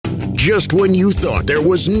just when you thought there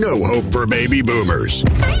was no hope for baby boomers.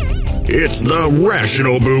 It's the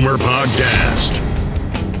Rational Boomer Podcast.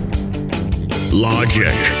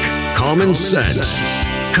 Logic, common sense,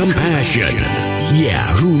 compassion. Yeah,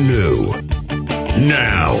 who knew?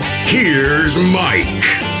 Now, here's Mike.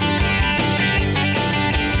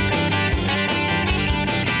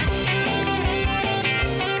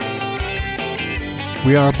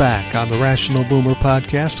 We are back on the Rational Boomer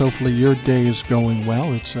Podcast. Hopefully your day is going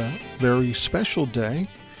well. It's a very special day.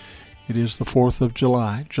 It is the 4th of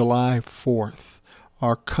July, July 4th,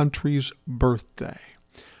 our country's birthday.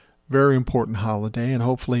 Very important holiday, and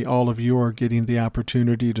hopefully all of you are getting the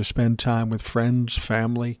opportunity to spend time with friends,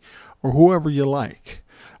 family, or whoever you like.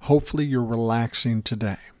 Hopefully you're relaxing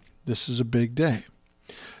today. This is a big day.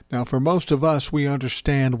 Now, for most of us, we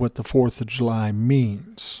understand what the 4th of July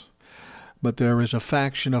means. But there is a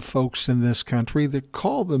faction of folks in this country that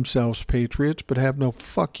call themselves patriots but have no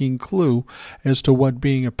fucking clue as to what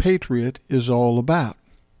being a patriot is all about.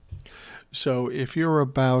 So if you're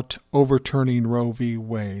about overturning Roe v.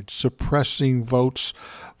 Wade, suppressing votes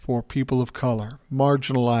for people of color,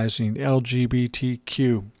 marginalizing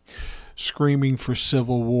LGBTQ, screaming for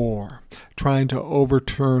civil war, trying to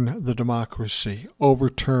overturn the democracy,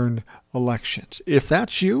 overturn elections, if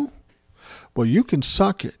that's you, well, you can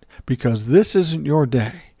suck it, because this isn't your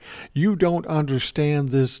day. You don't understand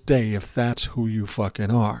this day if that's who you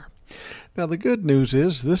fucking are. Now, the good news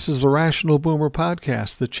is this is the Rational Boomer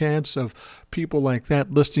Podcast. The chance of people like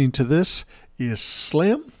that listening to this is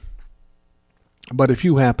slim. But if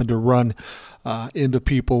you happen to run into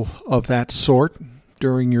people of that sort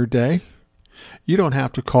during your day, you don't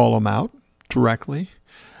have to call them out directly,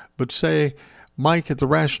 but say, Mike at the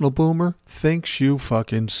Rational Boomer thinks you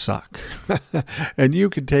fucking suck. And you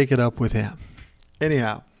can take it up with him.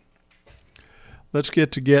 Anyhow, let's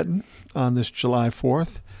get to getting on this July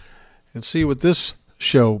 4th and see what this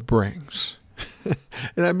show brings.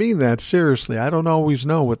 And I mean that seriously. I don't always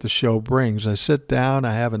know what the show brings. I sit down,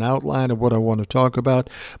 I have an outline of what I want to talk about,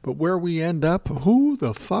 but where we end up, who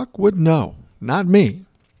the fuck would know? Not me.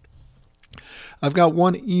 I've got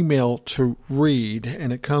one email to read,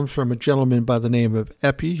 and it comes from a gentleman by the name of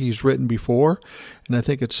Epi. He's written before, and I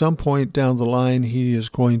think at some point down the line he is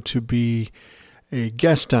going to be a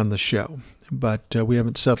guest on the show, but we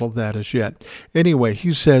haven't settled that as yet. Anyway,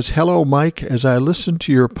 he says, "Hello, Mike. As I listen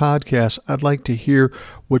to your podcast, I'd like to hear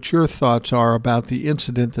what your thoughts are about the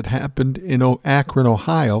incident that happened in Akron,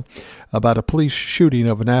 Ohio, about a police shooting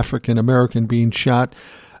of an African American being shot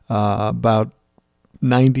about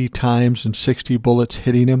 90 times and 60 bullets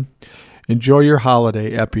hitting him. Enjoy your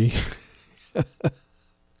holiday, Epi."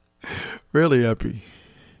 Really, Epi?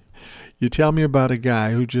 You tell me about a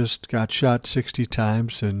guy who just got shot 60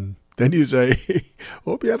 times and then you say,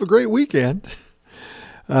 hope you have a great weekend.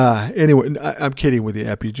 Anyway, I'm kidding with you,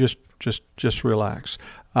 Epi. Just relax.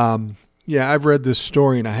 Yeah, I've read this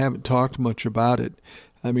story and I haven't talked much about it.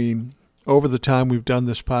 I mean, over the time we've done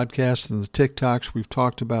this podcast and the TikToks, we've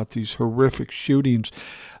talked about these horrific shootings,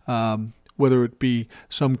 whether it be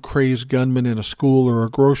some crazed gunman in a school or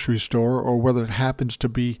a grocery store, or whether it happens to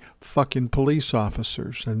be fucking police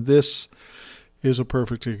officers. And this is a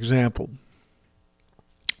perfect example.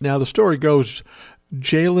 Now, the story goes,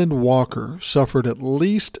 Jalen Walker suffered at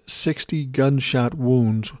least 60 gunshot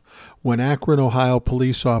wounds when Akron, Ohio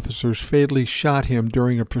police officers fatally shot him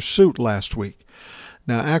during a pursuit last week.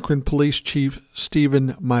 Now, Akron Police Chief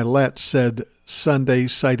Stephen Mylett said Sunday,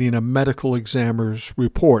 citing a medical examiner's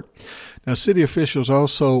report. Now, city officials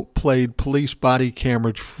also played police body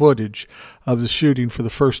camera footage of the shooting for the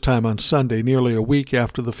first time on Sunday, nearly a week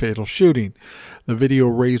after the fatal shooting. The video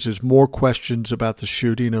raises more questions about the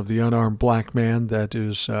shooting of the unarmed black man that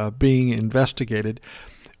is being investigated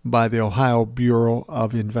by the Ohio Bureau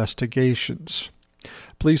of Investigations.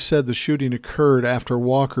 Police said the shooting occurred after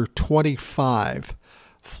Walker, 25,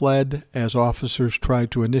 fled as officers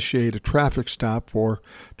tried to initiate a traffic stop for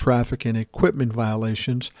traffic and equipment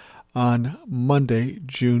violations on Monday,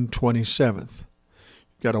 June 27th.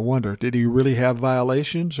 You got to wonder, did he really have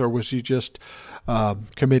violations, or was he just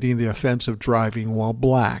committing the offense of driving while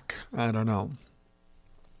black? I don't know.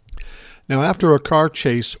 Now, after a car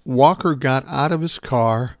chase, Walker got out of his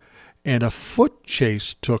car and a foot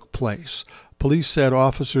chase took place. Police said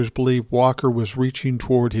officers believe Walker was reaching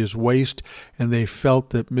toward his waist, and they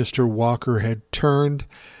felt that Mr. Walker had turned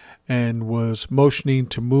and was motioning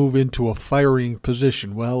to move into a firing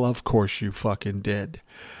position. Well, of course you fucking did.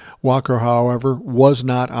 Walker, however, was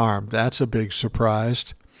not armed. That's a big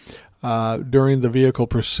surprise. During the vehicle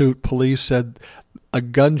pursuit, police said a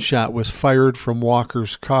gunshot was fired from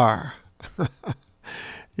Walker's car.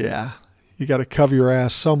 Yeah, You got to cover your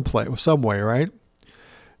ass some way, right?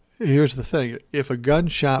 Here's the thing. If a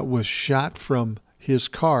gunshot was shot from his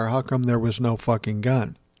car, how come there was no fucking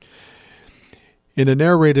gun? In a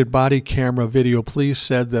narrated body camera video, police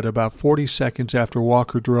said that about 40 seconds after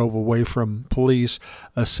Walker drove away from police,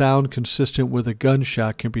 a sound consistent with a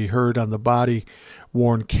gunshot can be heard on the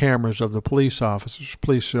body-worn cameras of the police officers.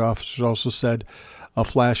 Police officers also said a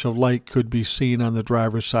flash of light could be seen on the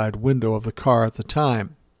driver's side window of the car at the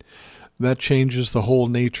time. That changes the whole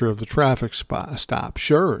nature of the traffic stop.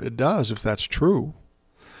 Sure, it does, if that's true.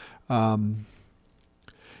 It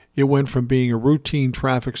went from being a routine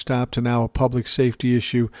traffic stop to now a public safety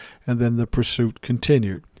issue, and then the pursuit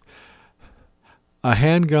continued. A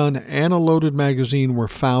handgun and a loaded magazine were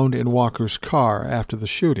found in Walker's car after the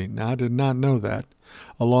shooting. Now, I did not know that,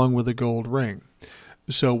 along with a gold ring.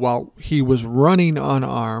 So while he was running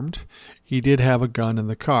unarmed, he did have a gun in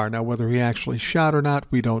the car. Now, whether he actually shot or not,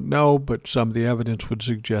 we don't know, but some of the evidence would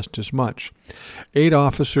suggest as much. 8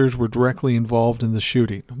 officers were directly involved in the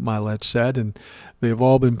shooting, Milet said, and they have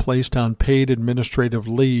all been placed on paid administrative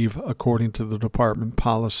leave, according to the department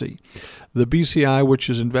policy. The BCI, which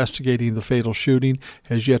is investigating the fatal shooting,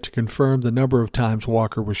 has yet to confirm the number of times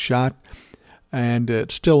Walker was shot, and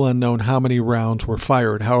it's still unknown how many rounds were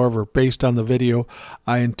fired. However, based on the video,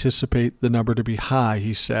 I anticipate the number to be high,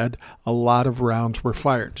 he said. A lot of rounds were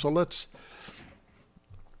fired. So let's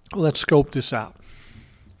scope this out.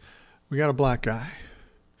 We got a black guy,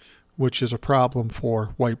 which is a problem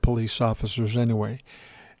for white police officers anyway.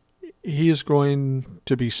 He is going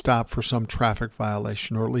to be stopped for some traffic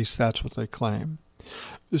violation, or at least that's what they claim.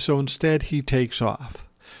 So instead, he takes off.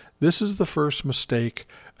 This is the first mistake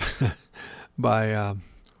by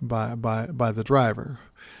the driver.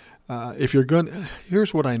 If you're going,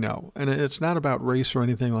 here's what I know, and it's not about race or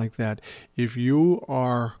anything like that. If you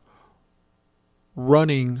are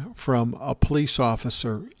running from a police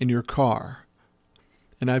officer in your car,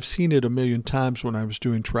 and I've seen it a million times when I was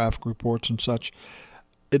doing traffic reports and such,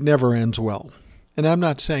 it never ends well. And I'm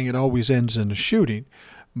not saying it always ends in a shooting,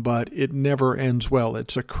 but it never ends well.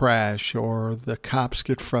 It's a crash, or the cops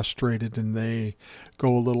get frustrated and they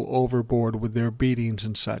go a little overboard with their beatings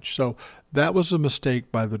and such. So that was a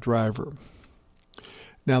mistake by the driver.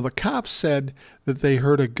 Now, the cops said that they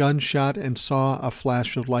heard a gunshot and saw a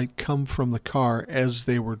flash of light come from the car as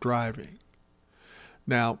they were driving.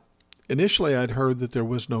 Now, initially I'd heard that there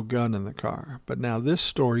was no gun in the car, but now this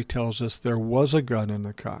story tells us there was a gun in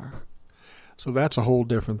the car. So that's a whole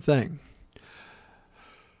different thing.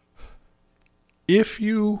 If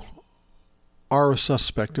you are a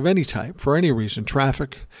suspect of any type, for any reason,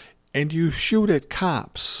 traffic, and you shoot at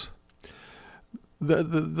cops, the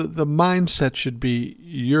mindset should be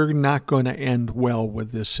you're not going to end well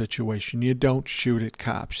with this situation. You don't shoot at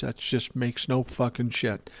cops. That just makes no fucking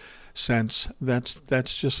shit sense.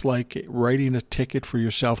 That's just like writing a ticket for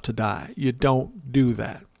yourself to die. You don't do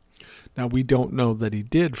that. Now, we don't know that he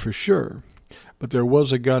did for sure, but there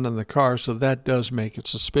was a gun in the car, so that does make it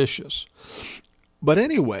suspicious. But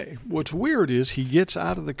anyway, what's weird is he gets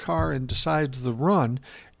out of the car and decides to run,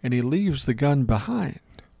 and he leaves the gun behind.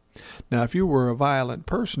 Now, if you were a violent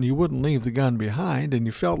person, you wouldn't leave the gun behind, and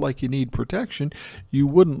you felt like you need protection, you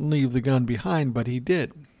wouldn't leave the gun behind, but he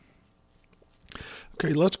did.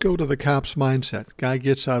 Okay, let's go to the cop's mindset. The guy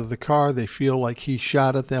gets out of the car. They feel like he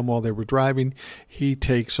shot at them while they were driving. He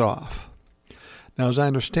takes off. Now, as I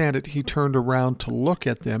understand it, he turned around to look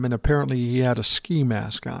at them, and apparently he had a ski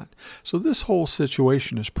mask on. So this whole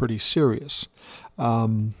situation is pretty serious.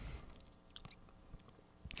 And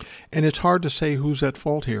it's hard to say who's at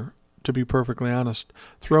fault here, to be perfectly honest.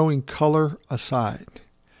 Throwing color aside,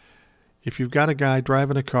 if you've got a guy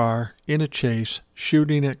driving a car in a chase,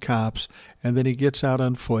 shooting at cops, and then he gets out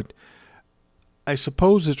on foot, I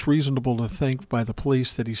suppose it's reasonable to think by the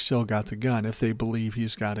police that he's still got the gun, if they believe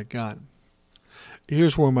he's got a gun.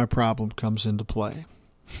 Here's where my problem comes into play.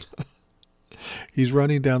 He's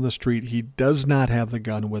running down the street. He does not have the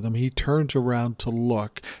gun with him. He turns around to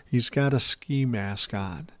look. He's got a ski mask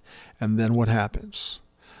on. And then what happens?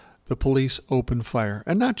 The police open fire.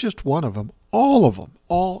 And not just one of them.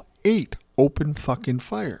 All 8 open fucking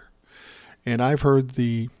fire. And I've heard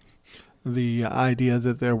the idea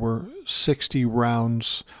that there were 60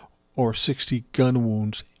 rounds or 60 gun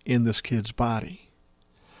wounds in this kid's body.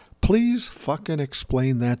 Please fucking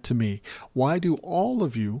explain that to me. Why do all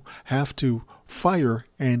of you have to fire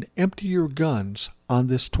and empty your guns on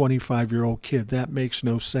this 25-year-old kid? That makes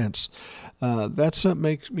no sense. That's what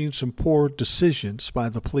means some poor decisions by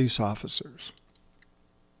the police officers.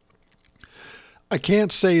 I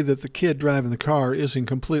can't say that the kid driving the car isn't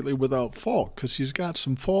completely without fault, because he's got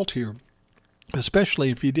some fault here,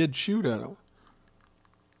 especially if he did shoot at him.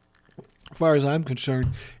 far as I'm concerned,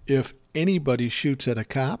 if anybody shoots at a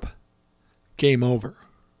cop, game over.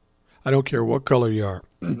 I don't care what color you are.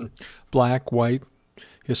 Black, white,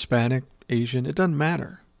 Hispanic, Asian, it doesn't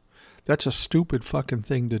matter. That's a stupid fucking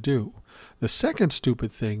thing to do. The second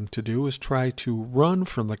stupid thing to do is try to run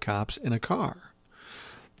from the cops in a car.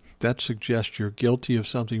 That suggests you're guilty of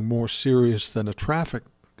something more serious than a traffic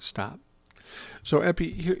stop. So, Epi,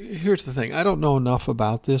 here's the thing. I don't know enough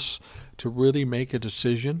about this to really make a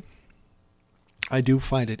decision. I do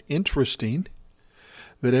find it interesting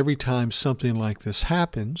that every time something like this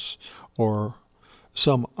happens, or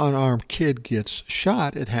some unarmed kid gets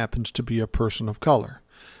shot, it happens to be a person of color.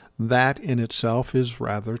 That in itself is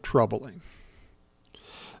rather troubling.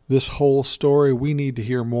 This whole story, we need to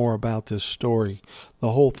hear more about this story.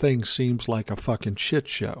 The whole thing seems like a fucking shit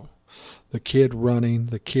show. The kid running,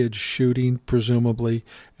 the kid shooting, presumably,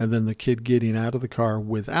 and then the kid getting out of the car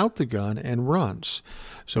without the gun and runs.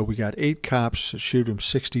 So we got 8 cops that shoot him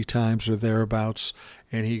 60 times or thereabouts,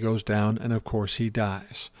 and he goes down, and of course he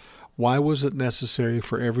dies. Why was it necessary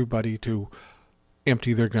for everybody to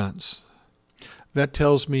empty their guns? That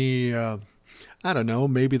tells me, I don't know,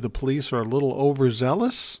 maybe the police are a little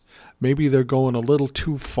overzealous. Maybe they're going a little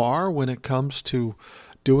too far when it comes to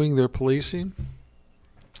doing their policing.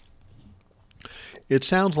 It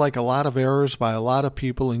sounds like a lot of errors by a lot of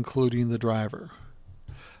people, including the driver.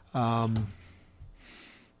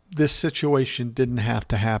 This situation didn't have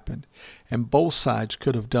to happen, and both sides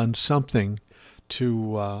could have done something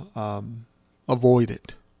to avoid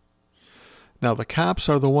it. Now, the cops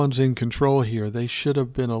are the ones in control here. They should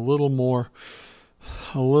have been a little more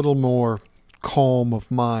calm of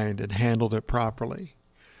mind and handled it properly.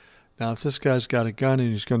 Now, if this guy's got a gun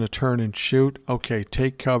and he's going to turn and shoot, okay,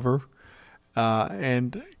 take cover.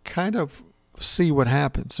 And kind of see what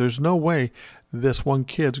happens. There's no way this one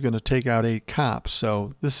kid's going to take out 8 cops,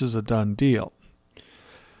 so this is a done deal.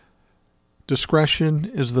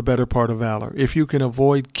 Discretion is the better part of valor. If you can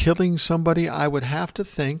avoid killing somebody, I would have to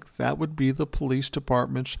think that would be the police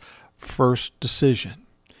department's first decision.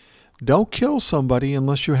 Don't kill somebody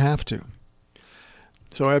unless you have to.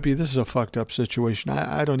 So, Epi, this is a fucked up situation.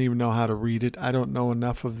 I don't even know how to read it. I don't know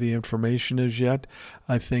enough of the information as yet.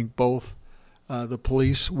 I think both the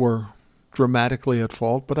police were dramatically at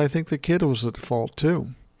fault, but I think the kid was at fault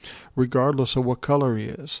too, regardless of what color he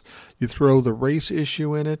is. You throw the race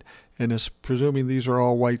issue in it, and it's presuming these are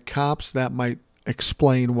all white cops, that might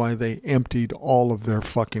explain why they emptied all of their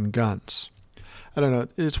fucking guns. I don't know.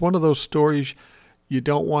 It's one of those stories you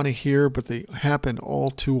don't want to hear, but they happen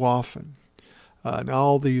all too often. And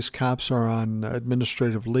all these cops are on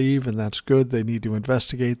administrative leave, and that's good. They need to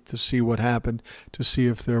investigate to see what happened, to see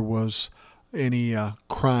if there was any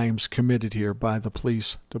crimes committed here by the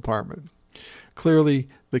police department. Clearly,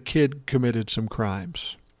 the kid committed some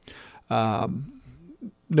crimes.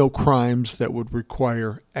 No crimes that would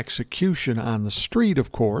require execution on the street,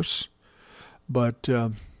 of course, but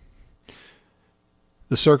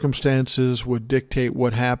the circumstances would dictate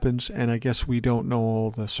what happens, and I guess we don't know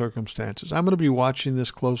all the circumstances. I'm going to be watching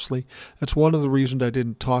this closely. That's one of the reasons I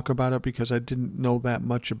didn't talk about it, because I didn't know that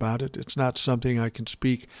much about it. It's not something I can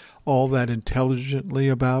speak all that intelligently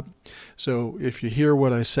about. So if you hear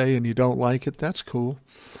what I say and you don't like it, that's cool.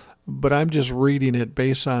 But I'm just reading it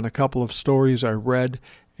based on a couple of stories I read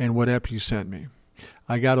and what Epi sent me.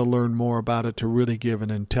 I got to learn more about it to really give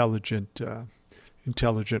an intelligent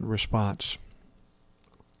response.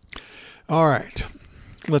 All right,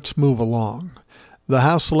 let's move along. The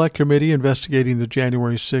House Select Committee investigating the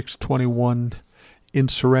January 6, 2021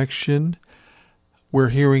 insurrection. We're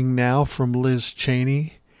hearing now from Liz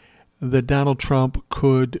Cheney that Donald Trump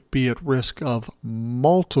could be at risk of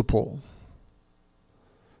multiple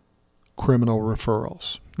criminal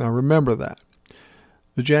referrals. Now remember that.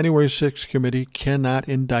 The January 6th committee cannot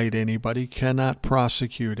indict anybody, cannot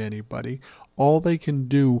prosecute anybody. All they can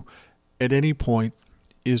do at any point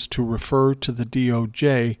is to refer to the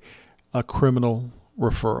DOJ a criminal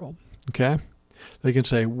referral. Okay? They can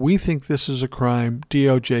say, we think this is a crime.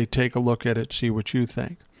 DOJ, take a look at it, see what you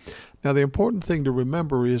think. Now, the important thing to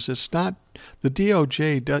remember is it's not, the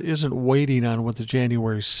DOJ isn't waiting on what the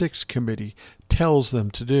January 6th committee tells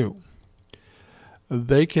them to do.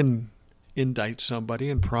 They can indict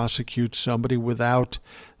somebody and prosecute somebody without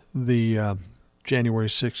the January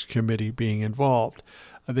 6th committee being involved.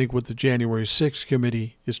 I think what the January 6th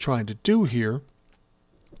committee is trying to do here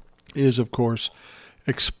is, of course,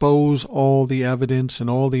 expose all the evidence and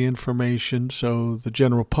all the information so the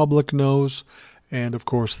general public knows, and, of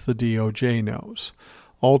course, the DOJ knows.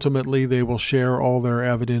 Ultimately, they will share all their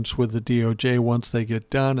evidence with the DOJ once they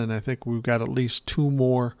get done, and I think we've got at least 2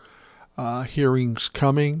 more hearings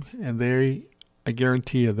coming, and I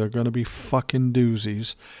guarantee you they're going to be fucking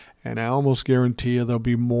doozies. And I almost guarantee you there'll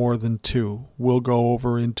be more than 2. We'll go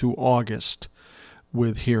over into August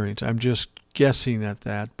with hearings. I'm just guessing at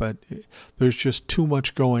that, but there's just too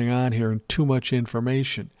much going on here and too much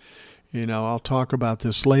information. I'll talk about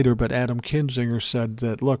this later, but Adam Kinzinger said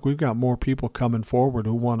that, look, we've got more people coming forward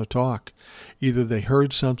who want to talk. Either they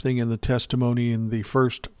heard something in the testimony in the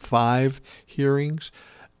first 5 hearings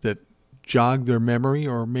that jogged their memory,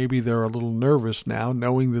 or maybe they're a little nervous now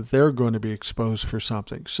knowing that they're going to be exposed for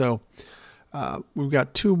something. So we've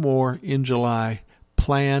got 2 more in July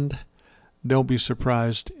planned. Don't be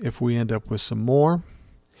surprised if we end up with some more.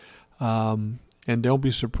 And don't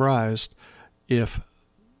be surprised if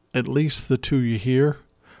at least the 2 you hear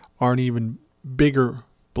aren't even bigger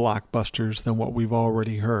blockbusters than what we've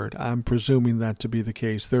already heard. I'm presuming that to be the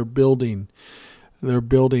case. They're building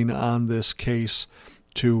on this case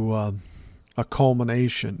to a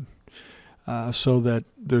culmination so that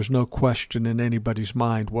there's no question in anybody's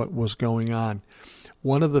mind what was going on.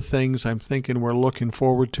 One of the things I'm thinking we're looking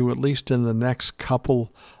forward to, at least in the next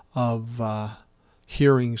couple of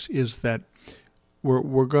hearings, is that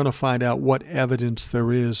we're going to find out what evidence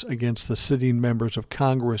there is against the sitting members of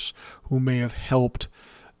Congress who may have helped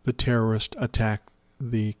the terrorist attack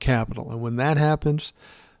the Capitol. And when that happens,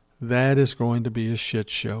 that is going to be a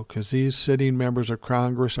shit show, because these sitting members of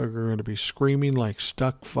Congress are going to be screaming like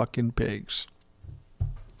stuck fucking pigs.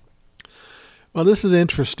 Well, this is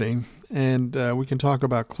interesting, and we can talk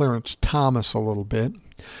about Clarence Thomas a little bit.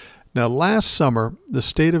 Now, last summer, the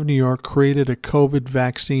state of New York created a COVID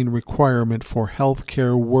vaccine requirement for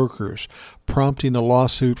healthcare workers, prompting a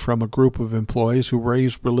lawsuit from a group of employees who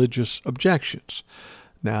raised religious objections.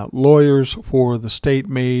 Now, lawyers for the state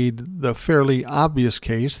made the fairly obvious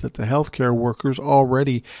case that the healthcare workers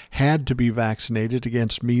already had to be vaccinated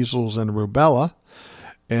against measles and rubella,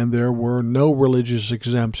 and there were no religious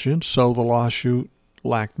exemptions, so the lawsuit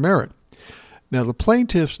lacked merit. Now, the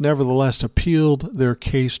plaintiffs nevertheless appealed their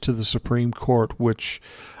case to the Supreme Court, which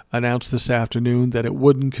announced this afternoon that it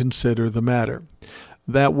wouldn't consider the matter.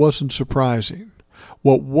 That wasn't surprising.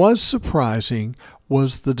 What was surprising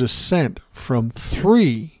was the dissent from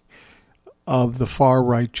 3 of the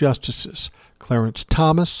far-right justices, Clarence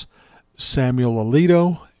Thomas, Samuel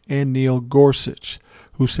Alito, and Neil Gorsuch,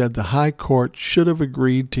 who said the High Court should have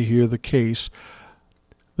agreed to hear the case.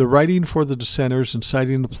 The writing for the dissenters and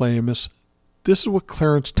citing the plaintiffs, this is what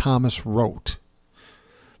Clarence Thomas wrote.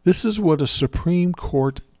 This is what a Supreme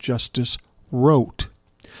Court justice wrote.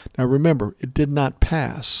 Now remember, it did not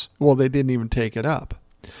pass. Well, they didn't even take it up.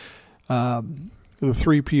 The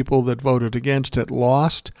 3 people that voted against it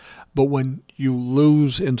lost, but when you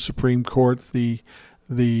lose in Supreme Court, the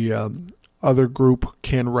other group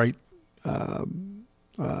can write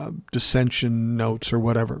dissension notes or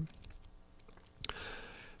whatever.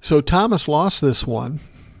 So Thomas lost this one.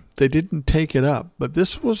 They didn't take it up, but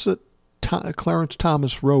this was what Clarence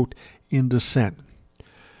Thomas wrote in dissent.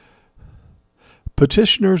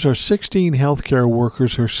 Petitioners are 16 healthcare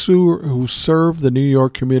workers who serve the New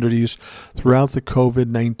York communities throughout the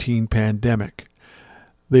COVID-19 pandemic.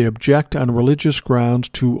 They object on religious grounds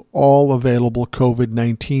to all available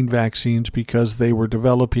COVID-19 vaccines because they were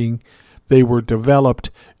developed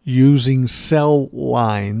using cell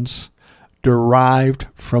lines derived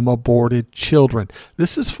from aborted children.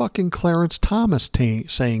 This is fucking Clarence Thomas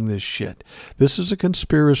saying this shit. This is a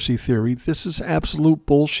conspiracy theory. This is absolute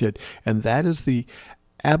bullshit. And that is the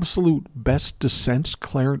absolute best dissent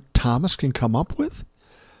Clarence Thomas can come up with?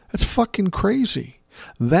 That's fucking crazy.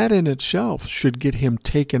 That in itself should get him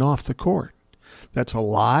taken off the court. That's a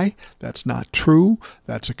lie. That's not true.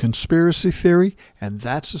 That's a conspiracy theory. And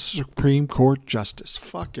that's a Supreme Court justice.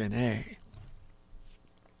 Fucking A.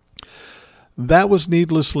 That was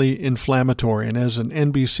needlessly inflammatory, and as an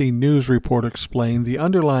NBC News report explained, the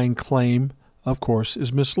underlying claim, of course,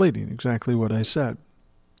 is misleading, exactly what I said.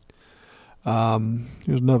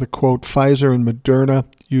 Here's another quote. Pfizer and Moderna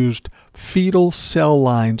used fetal cell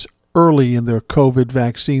lines early in their COVID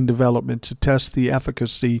vaccine development to test the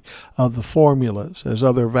efficacy of the formulas, as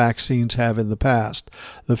other vaccines have in the past.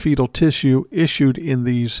 The fetal tissue issued in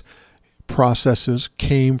these processes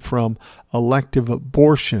came from elective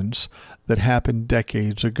abortions that happened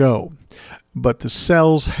decades ago. But the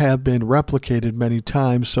cells have been replicated many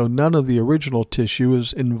times, so none of the original tissue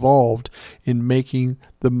is involved in making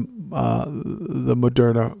the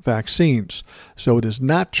Moderna vaccines. So it is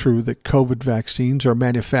not true that COVID vaccines are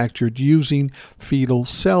manufactured using fetal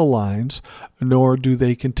cell lines, nor do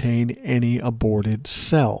they contain any aborted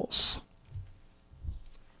cells.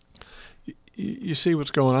 You see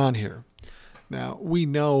what's going on here. Now, we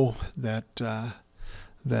know that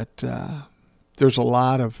there's a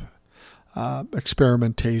lot of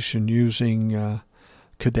experimentation using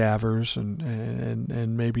cadavers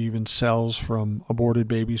and maybe even cells from aborted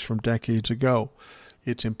babies from decades ago.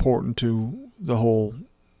 It's important to the whole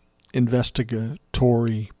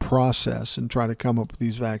investigatory process and try to come up with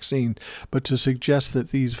these vaccines. But to suggest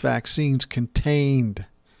that these vaccines contained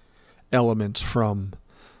elements from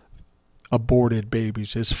aborted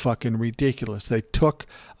babies is fucking ridiculous. They took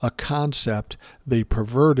a concept, they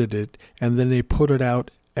perverted it, and then they put it out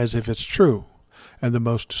as if it's true. And the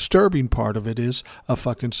most disturbing part of it is a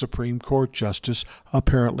fucking Supreme Court justice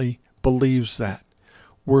apparently believes that.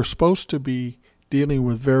 We're supposed to be dealing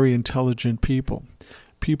with very intelligent people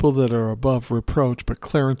that are above reproach, but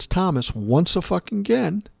Clarence Thomas, once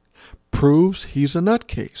again, proves he's a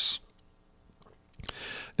nutcase.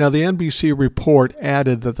 Now, the NBC report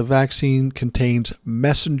added that the vaccine contains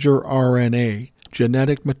messenger RNA,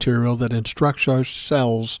 genetic material that instructs our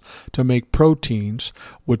cells to make proteins,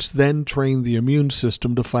 which then train the immune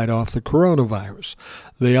system to fight off the coronavirus.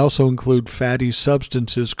 They also include fatty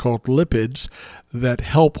substances called lipids that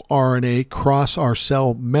help RNA cross our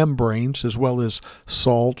cell membranes, as well as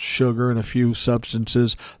salt, sugar, and a few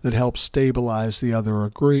substances that help stabilize the other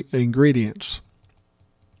ingredients.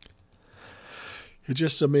 It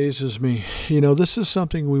just amazes me. This is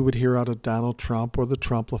something we would hear out of Donald Trump or the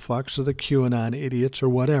Trumplafucks or the QAnon idiots or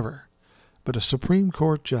whatever. But a Supreme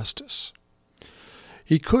Court justice.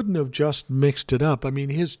 He couldn't have just mixed it up. I mean,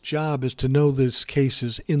 his job is to know these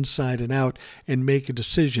cases inside and out and make a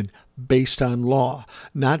decision based on law,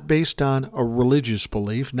 not based on a religious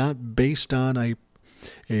belief, not based on a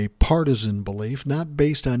partisan belief, not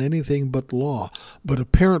based on anything but law. But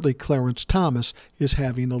apparently Clarence Thomas is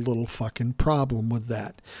having a little fucking problem with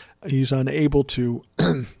that. He's unable to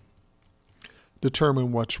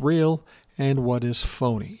determine what's real and what is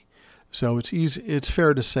phony. So it's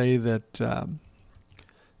fair to say that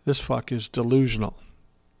this fuck is delusional.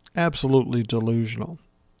 Absolutely delusional.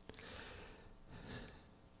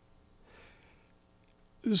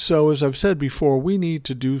 So, as I've said before, we need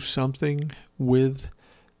to do something with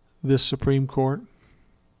this Supreme Court.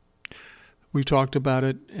 We talked about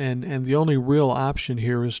it, and the only real option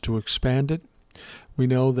here is to expand it. We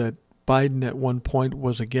know that Biden at one point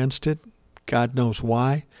was against it. God knows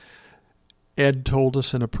why. Ed told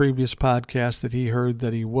us in a previous podcast that he heard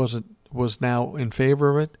that he was now in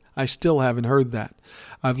favor of it. I still haven't heard that.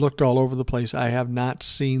 I've looked all over the place. I have not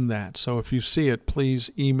seen that. So if you see it,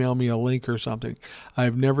 please email me a link or something.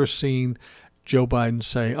 I've never seen Joe Biden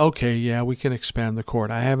say, okay, yeah, we can expand the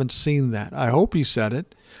court. I haven't seen that. I hope he said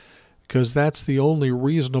it, because that's the only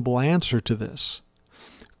reasonable answer to this.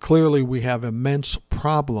 Clearly, we have immense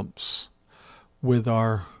problems with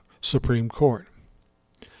our Supreme Court.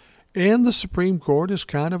 And the Supreme Court is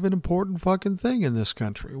kind of an important fucking thing in this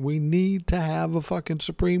country. We need to have a fucking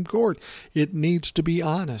Supreme Court. It needs to be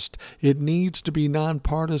honest. It needs to be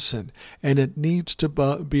nonpartisan. And it needs to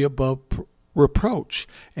be above reproach.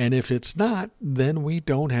 And if it's not, then we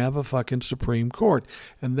don't have a fucking Supreme Court.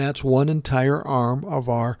 And that's one entire arm of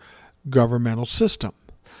our governmental system.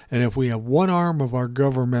 And if we have one arm of our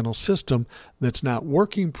governmental system that's not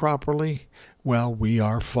working properly, well, we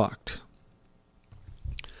are fucked.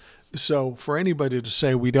 So for anybody to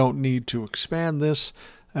say we don't need to expand this,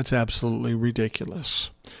 that's absolutely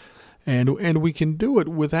ridiculous. And we can do it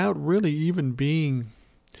without really even being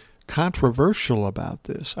controversial about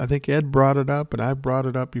this. I think Ed brought it up, and I brought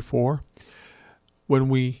it up before. When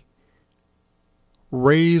we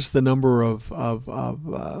raised the number of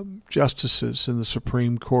justices in the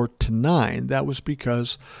Supreme Court to 9, that was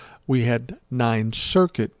because we had 9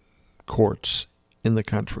 circuit courts in the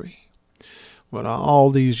country. But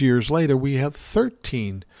all these years later, we have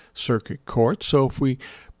 13 circuit courts. So if we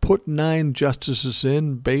put 9 justices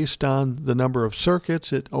in based on the number of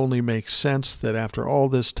circuits, it only makes sense that after all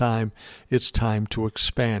this time, it's time to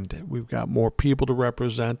expand it. We've got more people to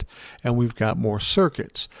represent, and we've got more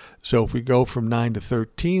circuits. So if we go from 9 to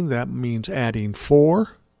 13, that means adding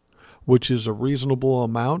 4, which is a reasonable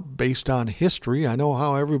amount based on history. I know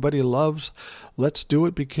how everybody loves, let's do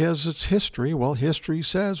it because it's history. Well, history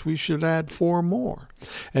says we should add 4 more.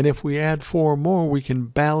 And if we add 4 more, we can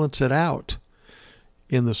balance it out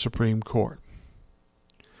in the Supreme Court.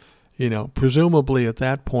 Presumably at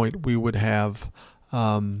that point we would have,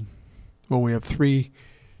 we have 3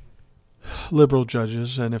 liberal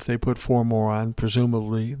judges, and if they put 4 more on,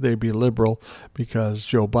 presumably they'd be liberal because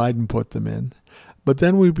Joe Biden put them in. But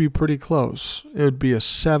then we'd be pretty close. It would be a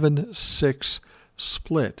 7-6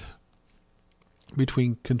 split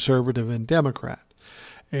between conservative and Democrat.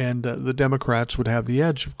 And the Democrats would have the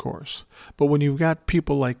edge, of course. But when you've got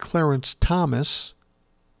people like Clarence Thomas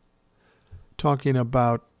talking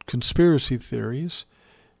about conspiracy theories,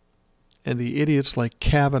 and the idiots like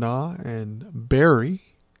Kavanaugh and Barry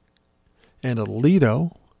and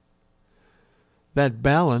Alito, that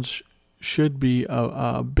balance should be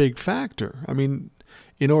a big factor. I mean,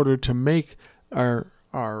 in order to make our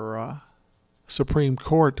Supreme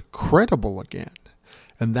Court credible again,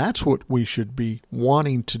 and that's what we should be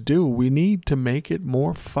wanting to do. We need to make it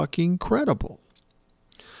more fucking credible.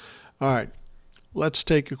 All right, let's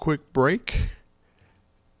take a quick break,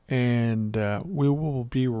 and we will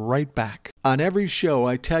be right back. On every show,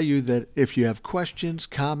 I tell you that if you have questions,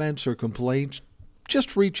 comments, or complaints,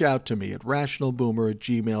 just reach out to me at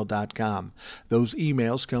rationalboomer@gmail.com. Those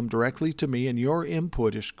emails come directly to me, and your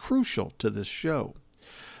input is crucial to this show.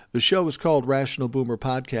 The show is called Rational Boomer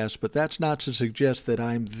Podcast, but that's not to suggest that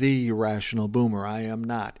I'm the Rational Boomer. I am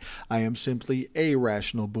not. I am simply a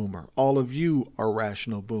Rational Boomer. All of you are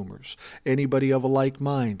Rational Boomers. Anybody of a like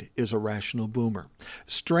mind is a Rational Boomer.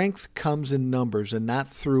 Strength comes in numbers and not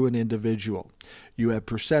through an individual. You have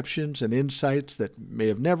perceptions and insights that may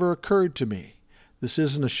have never occurred to me. This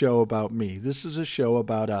isn't a show about me. This is a show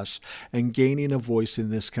about us and gaining a voice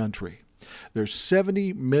in this country. There's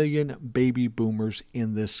 70 million baby boomers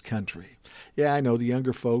in this country. Yeah, I know the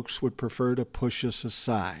younger folks would prefer to push us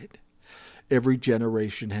aside. Every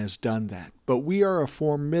generation has done that. But we are a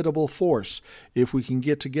formidable force if we can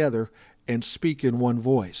get together and speak in one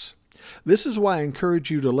voice. This is why I encourage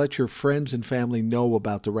you to let your friends and family know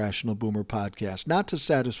about the Rational Boomer Podcast, not to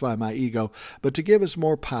satisfy my ego, but to give us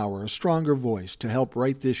more power, a stronger voice, to help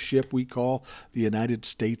right this ship we call the United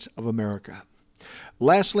States of America.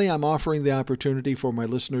 Lastly, I'm offering the opportunity for my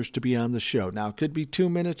listeners to be on the show. Now, it could be 2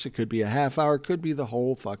 minutes, it could be a half hour, it could be the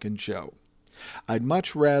whole fucking show. I'd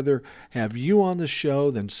much rather have you on the show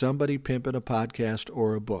than somebody pimping a podcast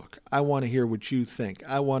or a book. I want to hear what you think.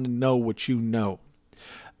 I want to know what you know.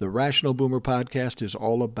 The Rational Boomer Podcast is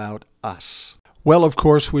all about us. Well, of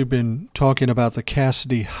course, we've been talking about the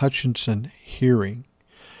Cassidy Hutchinson hearing.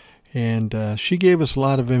 And she gave us a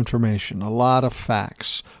lot of information, a lot of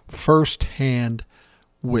facts, first-hand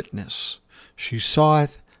witness. She saw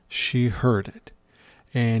it, she heard it,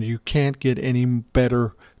 and you can't get any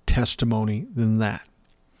better testimony than that.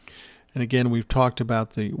 And again, we've talked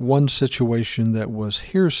about the one situation that was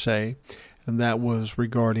hearsay, and that was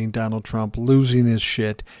regarding Donald Trump losing his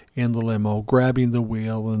shit in the limo, grabbing the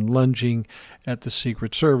wheel, and lunging at the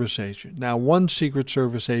Secret Service agent. Now, one Secret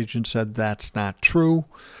Service agent said that's not true,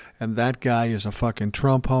 and that guy is a fucking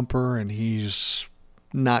Trump humper, and he's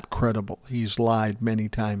not credible. He's lied many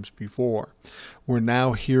times before. We're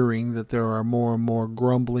now hearing that there are more and more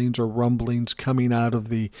grumblings or rumblings coming out of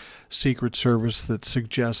the Secret Service that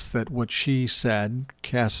suggests that what she said,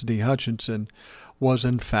 Cassidy Hutchinson, was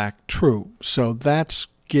in fact true. So that's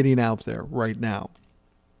getting out there right now.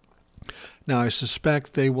 Now, I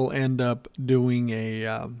suspect they will end up doing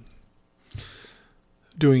at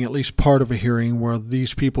least part of a hearing where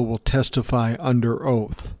these people will testify under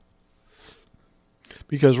oath.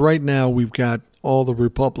 Because right now we've got all the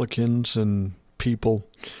Republicans and people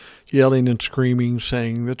yelling and screaming,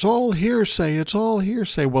 saying, it's all hearsay, it's all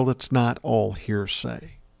hearsay. Well, it's not all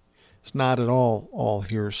hearsay. It's not at all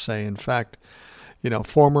hearsay. In fact,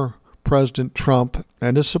 former President Trump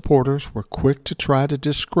and his supporters were quick to try to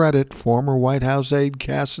discredit former White House aide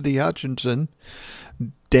Cassidy Hutchinson,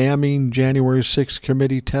 damning January 6th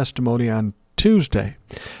committee testimony on Tuesday.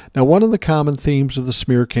 Now, one of the common themes of the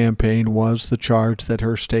smear campaign was the charge that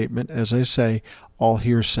her statement, as I say, all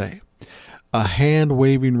hearsay. A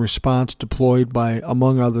hand-waving response deployed by,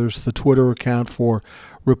 among others, the Twitter account for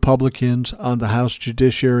Republicans on the House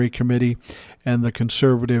Judiciary Committee and the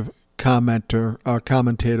conservative commentator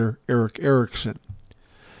Eric Erickson.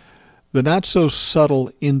 The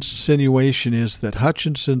not-so-subtle insinuation is that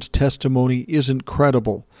Hutchinson's testimony isn't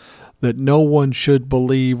credible, that no one should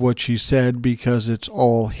believe what she said because it's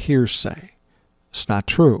all hearsay. It's not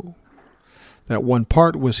true. That one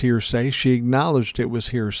part was hearsay. She acknowledged it was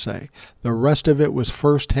hearsay. The rest of it was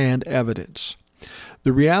first-hand evidence.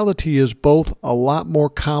 The reality is both a lot more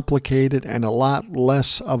complicated and a lot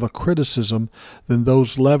less of a criticism than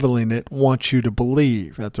those leveling it want you to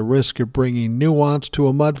believe. At the risk of bringing nuance to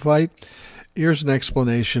a mud fight, here's an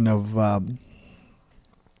explanation of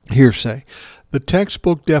hearsay. The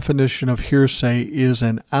textbook definition of hearsay is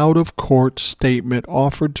an out-of-court statement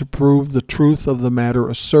offered to prove the truth of the matter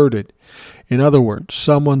asserted. In other words,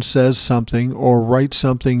 someone says something or writes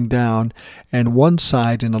something down, and one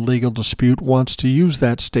side in a legal dispute wants to use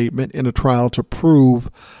that statement in a trial to prove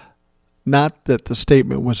not that the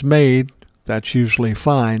statement was made, that's usually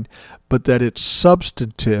fine, but that it's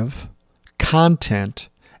substantive content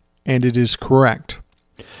and it is correct.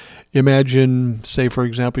 Imagine, say, for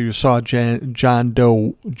example, you saw John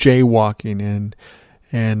Doe jaywalking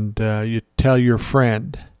and you tell your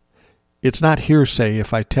friend, it's not hearsay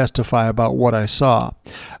if I testify about what I saw,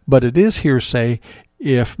 but it is hearsay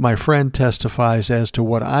if my friend testifies as to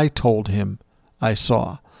what I told him I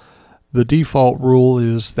saw. The default rule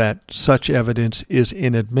is that such evidence is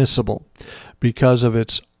inadmissible because of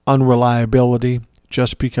its unreliability.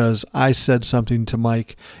 Just because I said something to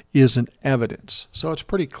Mike isn't evidence. So it's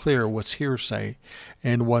pretty clear what's hearsay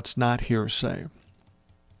and what's not hearsay.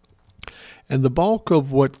 And the bulk of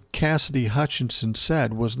what Cassidy Hutchinson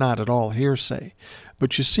said was not at all hearsay.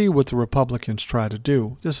 But you see what the Republicans try to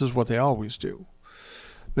do. This is what they always do.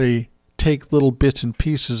 They take little bits and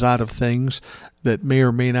pieces out of things that may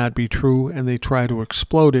or may not be true, and they try to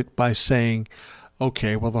explode it by saying,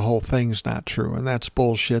 okay, well, the whole thing's not true, and that's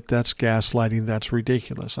bullshit, that's gaslighting, that's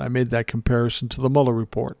ridiculous. I made that comparison to the Mueller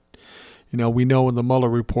report. You know, we know in the Mueller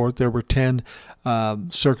report there were 10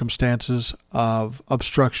 circumstances of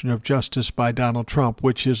obstruction of justice by Donald Trump,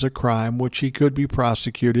 which is a crime, which he could be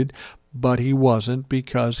prosecuted, but he wasn't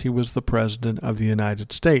because he was the president of the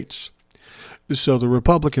United States. So the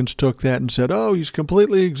Republicans took that and said, oh, he's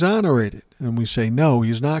completely exonerated. And we say, no,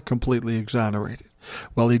 he's not completely exonerated.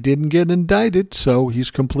 Well, he didn't get indicted, so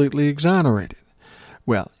he's completely exonerated.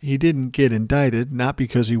 Well, he didn't get indicted, not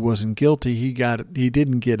because he wasn't guilty. He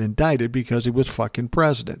didn't get indicted because he was fucking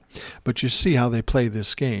president. But you see how they play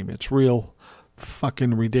this game. It's real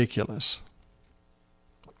fucking ridiculous.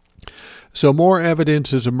 So more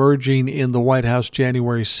evidence is emerging in the White House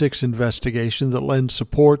January 6 investigation that lends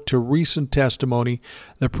support to recent testimony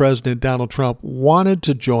that President Donald Trump wanted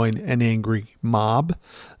to join an angry mob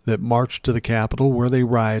that marched to the Capitol where they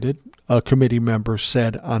rioted, a committee member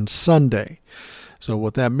said on Sunday. So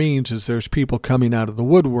what that means is there's people coming out of the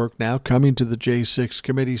woodwork now, coming to the J6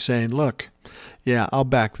 committee saying, look, yeah, I'll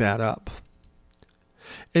back that up.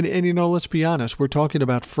 And you know, let's be honest, we're talking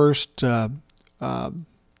about first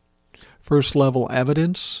level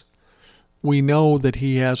evidence. We know that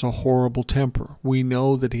he has a horrible temper. We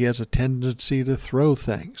know that he has a tendency to throw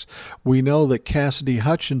things. We know that Cassidy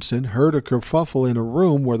Hutchinson heard a kerfuffle in a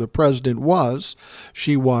room where the president was.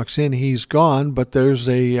 She walks in, he's gone, but there's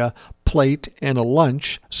a plate and a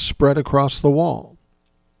lunch spread across the wall.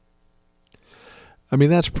 I mean,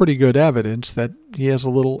 that's pretty good evidence that he has a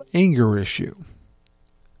little anger issue.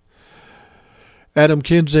 Adam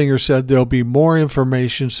Kinzinger said there'll be more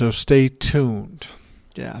information, so stay tuned.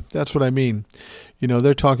 Yeah, that's what I mean. You know,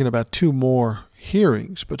 they're talking about 2 more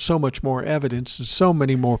hearings, but so much more evidence and so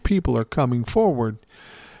many more people are coming forward.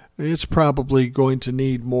 It's probably going to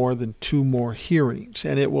need more than 2 more hearings,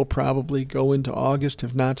 and it will probably go into August,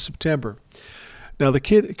 if not September. Now, the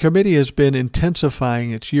committee has been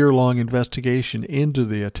intensifying its year-long investigation into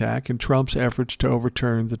the attack and Trump's efforts to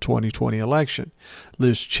overturn the 2020 election.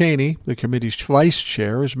 Liz Cheney, the committee's vice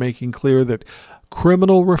chair, is making clear that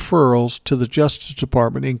criminal referrals to the Justice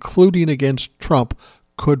Department, including against Trump,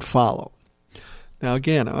 could follow. Now,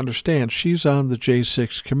 again, understand, she's on the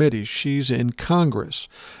J6 committee. She's in Congress.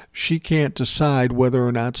 She can't decide whether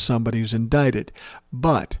or not somebody's indicted.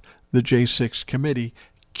 But the J6 committee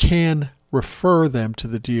can refer them to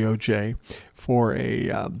the DOJ for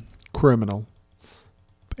a criminal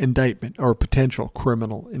indictment or potential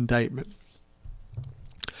criminal indictment.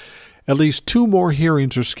 At least 2 more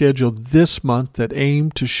hearings are scheduled this month that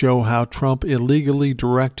aim to show how Trump illegally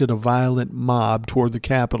directed a violent mob toward the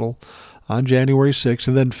Capitol on January 6th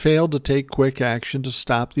and then failed to take quick action to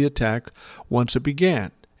stop the attack once it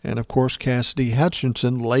began. And, of course, Cassidy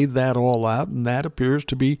Hutchinson laid that all out, and that appears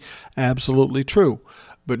to be absolutely true.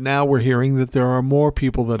 But now we're hearing that there are more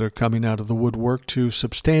people that are coming out of the woodwork to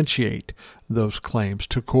substantiate those claims,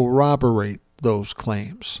 to corroborate those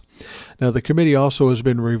claims. Now, the committee also has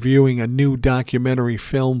been reviewing a new documentary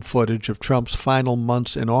film footage of Trump's final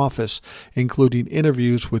months in office, including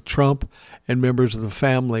interviews with Trump and members of the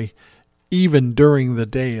family, even during the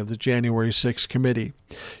day of the January 6th committee.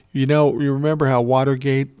 You know, you remember how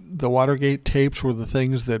the Watergate tapes were the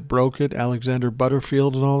things that broke it, Alexander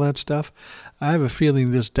Butterfield and all that stuff? I have a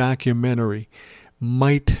feeling this documentary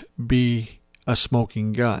might be a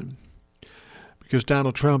smoking gun. Because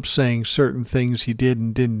Donald Trump's saying certain things he did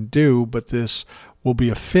and didn't do, but this will be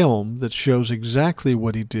a film that shows exactly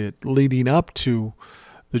what he did leading up to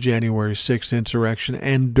the January 6th insurrection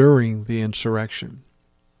and during the insurrection.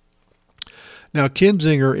 Now,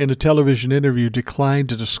 Kinzinger, in a television interview, declined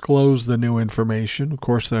to disclose the new information. Of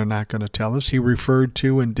course, they're not going to tell us. He referred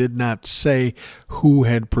to and did not say who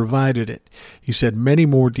had provided it. He said many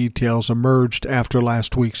more details emerged after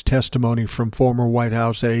last week's testimony from former White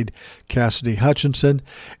House aide Cassidy Hutchinson,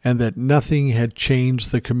 and that nothing had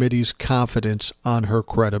changed the committee's confidence on her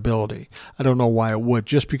credibility. I don't know why it would.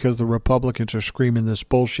 Just because the Republicans are screaming this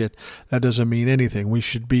bullshit, that doesn't mean anything. We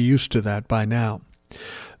should be used to that by now.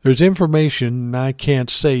 There's information I can't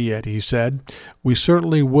say yet, he said. We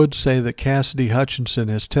certainly would say that Cassidy Hutchinson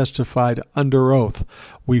has testified under oath.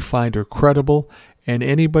 We find her credible, and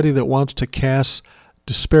anybody that wants to cast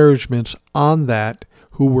disparagements on that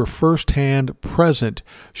who were firsthand present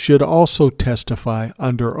should also testify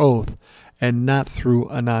under oath and not through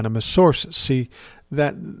anonymous sources. See,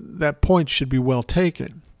 that point should be well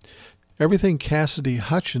taken. Everything Cassidy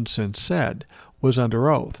Hutchinson said was under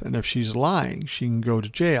oath, and if she's lying, she can go to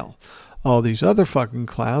jail. All these other fucking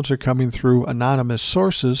clowns are coming through anonymous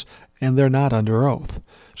sources, and they're not under oath.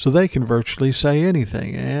 So they can virtually say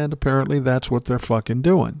anything, and apparently that's what they're fucking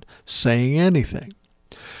doing, saying anything.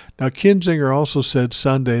 Now, Kinzinger also said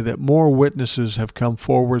Sunday that more witnesses have come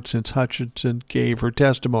forward since Hutchinson gave her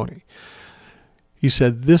testimony. He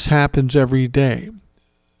said, this happens every day.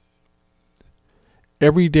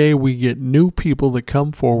 Every day we get new people that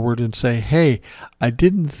come forward and say, hey, I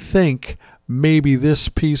didn't think maybe this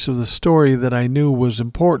piece of the story that I knew was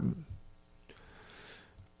important.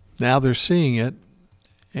 Now they're seeing it,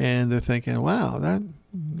 and they're thinking, wow,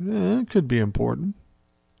 that could be important.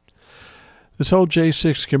 This whole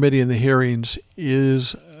J6 committee in the hearings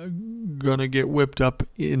is going to get whipped up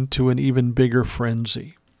into an even bigger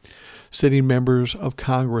frenzy. Sitting members of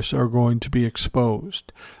Congress are going to be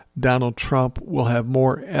exposed. Donald Trump will have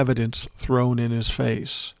more evidence thrown in his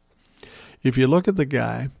face. If you look at the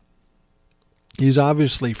guy, he's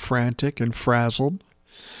obviously frantic and frazzled.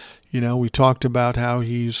 You know, we talked about how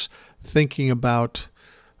he's thinking about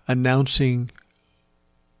announcing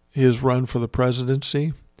his run for the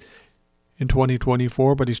presidency in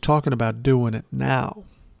 2024, but he's talking about doing it now.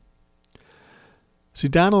 See,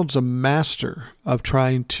 Donald's a master of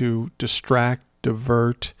trying to distract,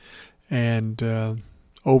 divert, and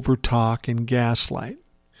overtalk and gaslight.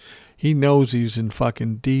 He knows he's in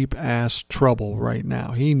fucking deep-ass trouble right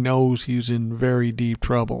now. He knows he's in very deep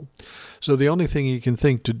trouble. So the only thing he can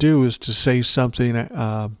think to do is to say something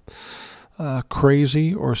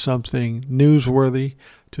crazy or something newsworthy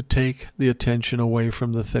to take the attention away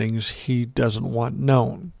from the things he doesn't want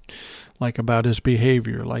known, like about his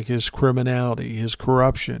behavior, like his criminality, his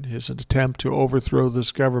corruption, his attempt to overthrow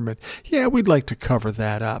this government. Yeah, we'd like to cover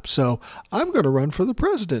that up, so I'm going to run for the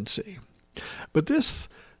presidency. But this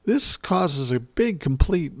causes a big,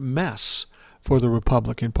 complete mess for the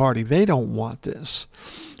Republican Party. They don't want this.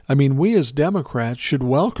 I mean, we as Democrats should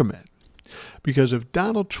welcome it, because if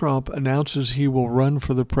Donald Trump announces he will run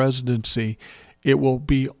for the presidency, it will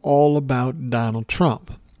be all about Donald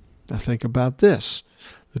Trump. Now think about this.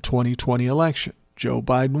 The 2020 election. Joe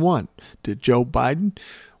Biden won. Did Joe Biden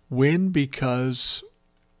win because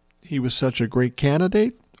he was such a great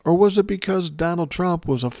candidate? Or was it because Donald Trump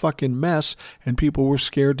was a fucking mess and people were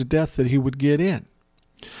scared to death that he would get in?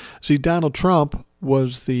 See, Donald Trump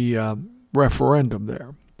was the referendum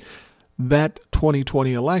there. That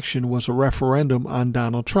 2020 election was a referendum on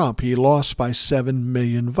Donald Trump. He lost by 7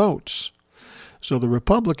 million votes. So the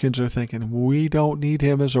Republicans are thinking, we don't need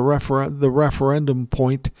him as the referendum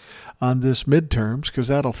point on this midterms because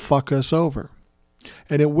that'll fuck us over.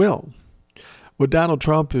 And it will. What Donald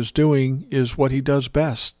Trump is doing is what he does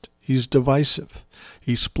best. He's divisive.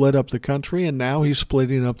 He split up the country, and now he's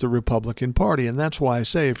splitting up the Republican Party. And that's why I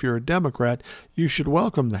say if you're a Democrat, you should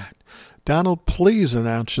welcome that. Donald, please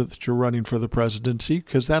announce that you're running for the presidency,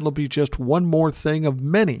 because that'll be just one more thing of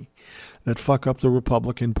many that fuck up the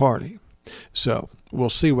Republican Party. So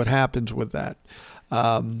we'll see what happens with that.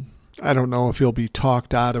 I don't know if he'll be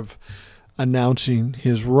talked out of announcing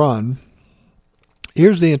his run.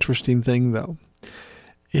 Here's the interesting thing, though.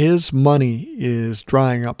 His money is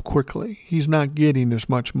drying up quickly. He's not getting as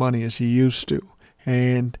much money as he used to.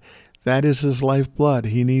 And that is his lifeblood.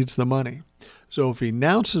 He needs the money. So if he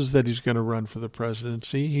announces that he's going to run for the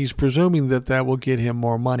presidency, he's presuming that that will get him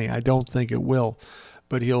more money. I don't think it will.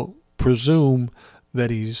 But he'll presume that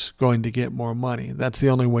he's going to get more money. That's the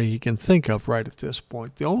only way he can think of right at this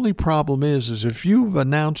point. The only problem is if you've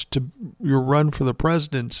announced your run for the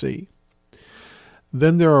presidency,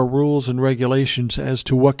 then there are rules and regulations as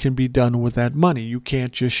to what can be done with that money. You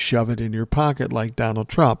can't just shove it in your pocket like Donald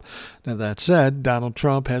Trump. Now, that said, Donald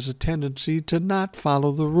Trump has a tendency to not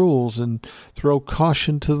follow the rules and throw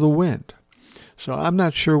caution to the wind. So I'm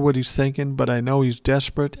not sure what he's thinking, but I know he's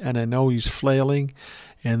desperate and I know he's flailing,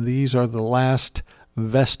 and these are the last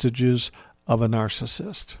vestiges of a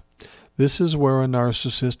narcissist. This is where a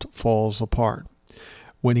narcissist falls apart.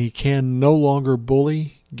 When he can no longer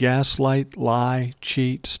bully, gaslight, lie,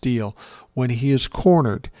 cheat, steal. When he is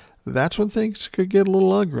cornered, that's when things could get a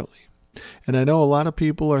little ugly. And I know a lot of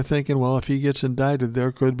people are thinking, well, if he gets indicted,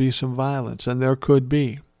 there could be some violence, and there could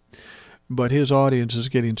be. But his audience is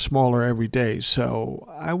getting smaller every day, so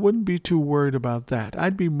I wouldn't be too worried about that.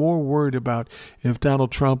 I'd be more worried about if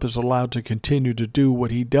Donald Trump is allowed to continue to do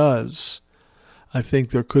what he does. I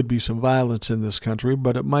think there could be some violence in this country,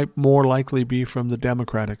 but it might more likely be from the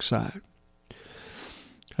Democratic side.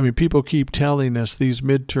 I mean, people keep telling us these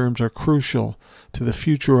midterms are crucial to the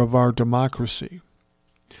future of our democracy.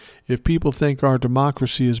 If people think our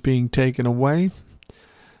democracy is being taken away,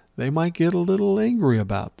 they might get a little angry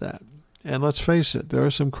about that. And let's face it, there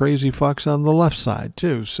are some crazy fucks on the left side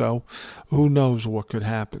too, so who knows what could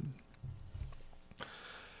happen.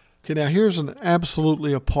 Okay, now here's an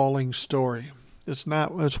absolutely appalling story. It's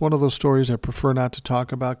one of those stories I prefer not to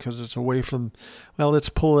talk about because it's away from, well, it's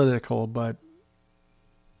political, but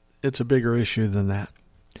it's a bigger issue than that.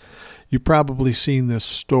 You've probably seen this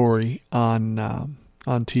story on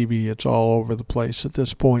TV. It's all over the place at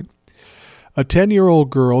this point. A 10-year-old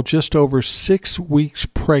girl, just over 6 weeks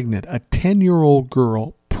pregnant, a 10-year-old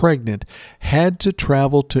girl pregnant, had to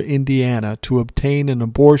travel to Indiana to obtain an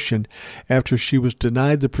abortion after she was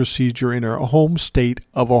denied the procedure in her home state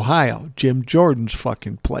of Ohio, Jim Jordan's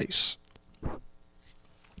fucking place.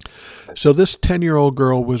 So this 10-year-old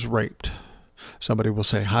girl was raped. Somebody will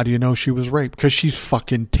say, how do you know she was raped? Because she's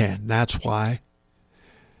fucking 10. That's why.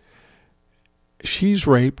 She's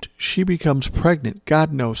raped. She becomes pregnant.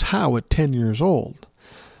 God knows how at 10 years old.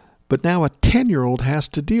 But now a 10-year-old has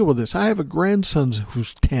to deal with this. I have a grandson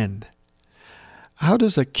who's 10. How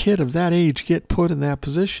does a kid of that age get put in that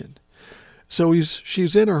position? So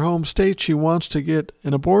she's in her home state. She wants to get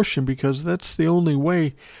an abortion because that's the only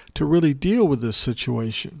way to really deal with this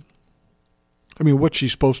situation. I mean, what's she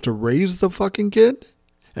supposed to raise the fucking kid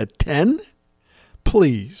at 10?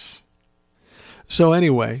 Please. So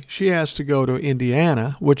anyway, she has to go to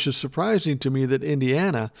Indiana, which is surprising to me that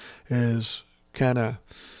Indiana is kind of,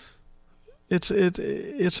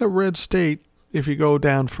 it's a red state if you go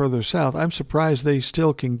down further south. I'm surprised they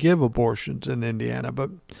still can give abortions in Indiana, but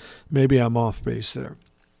maybe I'm off base there.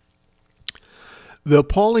 The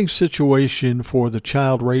appalling situation for the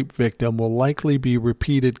child rape victim will likely be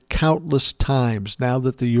repeated countless times now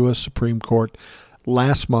that the U.S. Supreme Court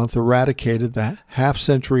last month eradicated the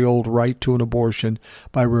half-century-old right to an abortion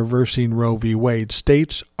by reversing Roe v. Wade.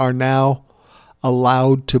 States are now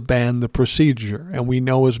allowed to ban the procedure, and we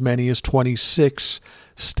know as many as 26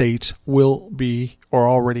 states will be or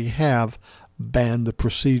already have banned the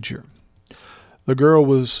procedure. The girl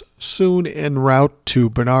was soon en route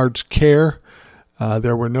to Bernard's care.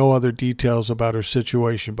 There were no other details about her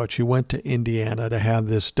situation, but she went to Indiana to have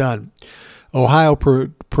this done. Ohio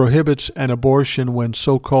prohibits an abortion when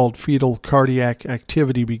so-called fetal cardiac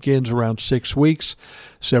activity begins around 6 weeks.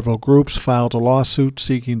 Several groups filed a lawsuit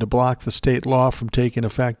seeking to block the state law from taking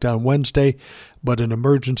effect on Wednesday, but an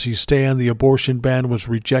emergency stay on the abortion ban was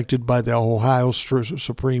rejected by the Ohio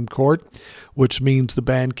Supreme Court, which means the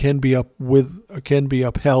ban can be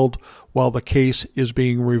upheld while the case is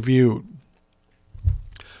being reviewed.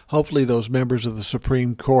 Hopefully those members of the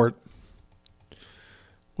Supreme Court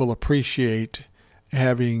will appreciate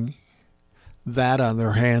having that on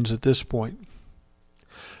their hands at this point.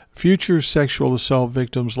 Future sexual assault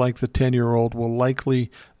victims like the 10-year-old will likely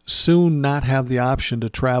soon not have the option to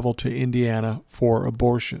travel to Indiana for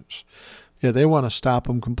abortions. Yeah, they want to stop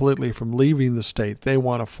them completely from leaving the state. They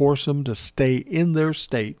want to force them to stay in their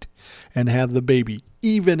state and have the baby,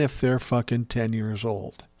 even if they're fucking 10 years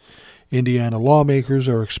old. Indiana lawmakers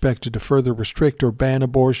are expected to further restrict or ban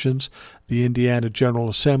abortions. The Indiana General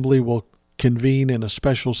Assembly will convene in a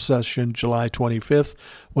special session July 25th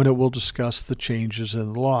when it will discuss the changes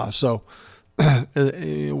in the law. So,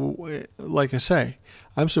 like I say,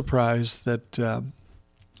 I'm surprised that the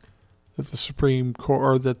Supreme Court,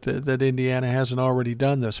 or that Indiana hasn't already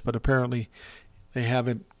done this, but apparently they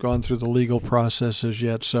haven't gone through the legal processes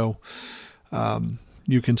yet. So,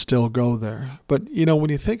 you can still go there. But, you know, when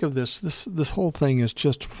you think of this whole thing is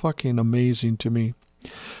just fucking amazing to me.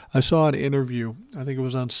 I saw an interview, I think it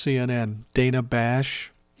was on CNN. Dana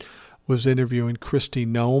Bash was interviewing Kristi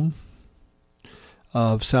Noem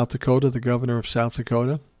of South Dakota, the governor of South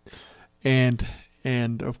Dakota. And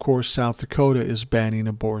of course, South Dakota is banning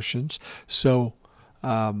abortions. So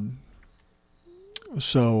the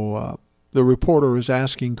reporter is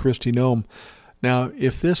asking Kristi Noem, Now,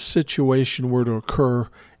 if this situation were to occur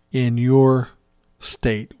in your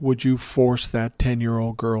state, would you force that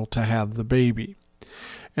 10-year-old girl to have the baby?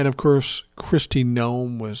 And of course, Kristi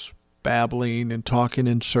Noem was babbling and talking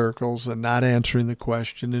in circles and not answering the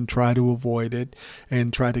question and try to avoid it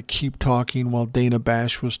and try to keep talking while Dana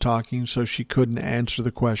Bash was talking so she couldn't answer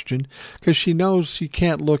the question because she knows she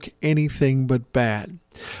can't look anything but bad.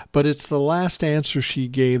 But it's the last answer she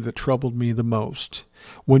gave that troubled me the most.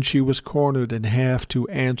 When she was cornered and have to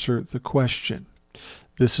answer the question,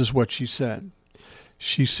 this is what she said.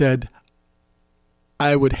 She said,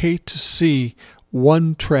 "I would hate to see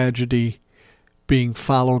one tragedy being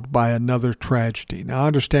followed by another tragedy." Now, I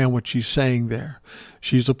understand what she's saying there.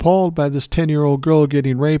 She's appalled by this 10-year-old girl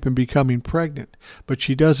getting raped and becoming pregnant, but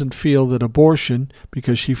she doesn't feel that abortion,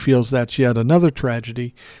 because she feels that's yet another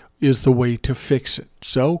tragedy, is the way to fix it.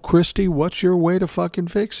 So, Kristi, what's your way to fucking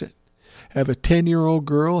fix it? Have a 10-year-old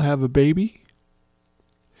girl have a baby?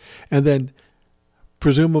 And then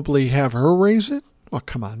presumably have her raise it? Oh,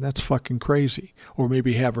 come on, that's fucking crazy. Or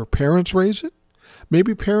maybe have her parents raise it?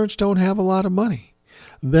 Maybe parents don't have a lot of money.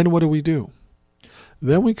 Then what do?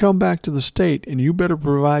 Then we come back to the state, and you better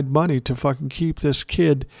provide money to fucking keep this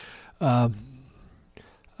kid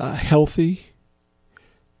healthy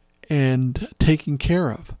and taken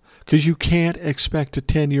care of. Because you can't expect a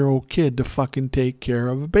 10-year-old kid to fucking take care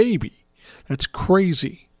of a baby. That's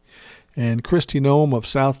crazy. And Kristi Noem of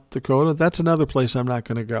South Dakota, that's another place I'm not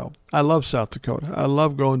going to go. I love South Dakota. I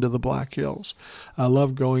love going to the Black Hills. I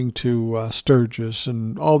love going to Sturgis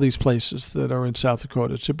and all these places that are in South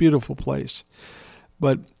Dakota. It's a beautiful place.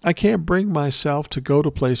 But I can't bring myself to go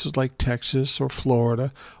to places like Texas or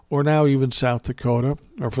Florida or now even South Dakota,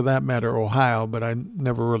 or for that matter, Ohio, but I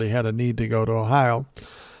never really had a need to go to Ohio.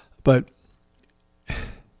 But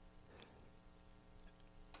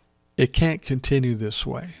it can't continue this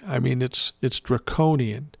way. I mean, it's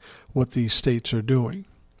draconian what these states are doing.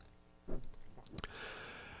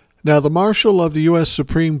 Now, the Marshal of the U.S.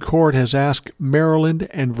 Supreme Court has asked Maryland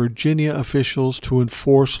and Virginia officials to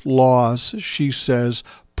enforce laws she says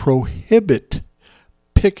prohibit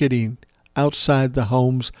picketing outside the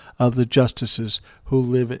homes of the justices who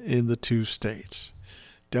live in the two states.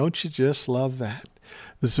 Don't you just love that?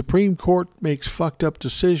 The Supreme Court makes fucked up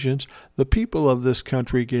decisions. The people of this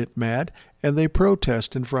country get mad and they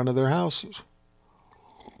protest in front of their houses.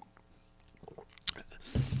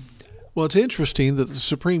 Well, it's interesting that the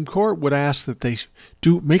Supreme Court would ask that they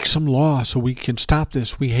do make some law so we can stop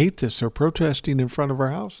this. We hate this. They're protesting in front of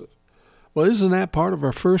our houses. Well, isn't that part of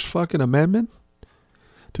our First fucking Amendment?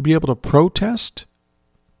 To be able to protest?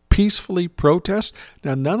 Peacefully protest?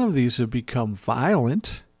 Now, none of these have become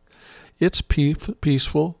violent. It's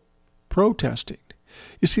peaceful protesting.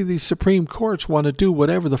 You see, these Supreme Courts want to do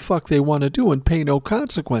whatever the fuck they want to do and pay no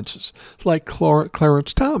consequences. It's like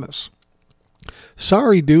Clarence Thomas.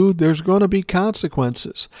 Sorry, dude, there's going to be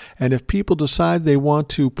consequences. And if people decide they want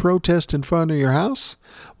to protest in front of your house,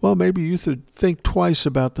 well, maybe you should think twice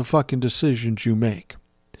about the fucking decisions you make.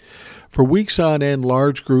 For weeks on end,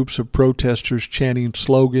 large groups of protesters chanting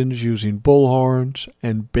slogans, using bullhorns,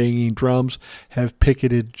 and banging drums have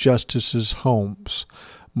picketed justices' homes,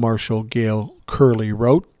 Marshal Gail Curley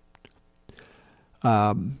wrote.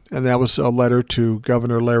 And that was a letter to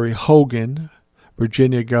Governor Larry Hogan,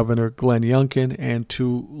 Virginia Governor Glenn Youngkin, and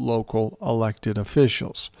two local elected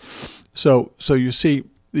officials. So you see,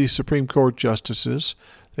 these Supreme Court justices,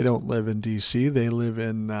 they don't live in D.C., they live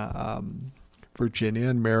in Virginia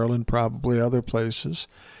and Maryland, probably other places,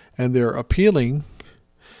 and they're appealing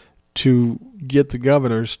to get the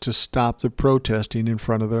governors to stop the protesting in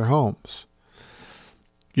front of their homes.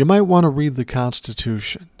 You might want to read the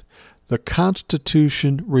Constitution. The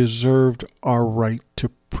Constitution reserved our right to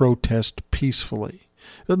protest peacefully.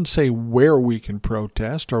 It doesn't say where we can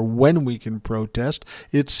protest or when we can protest.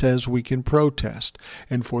 It says we can protest.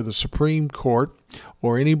 And for the Supreme Court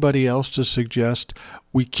or anybody else to suggest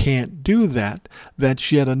we can't do that,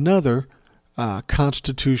 that's yet another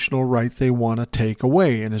constitutional right they want to take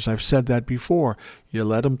away. And as I've said that before, you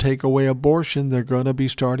let them take away abortion, they're going to be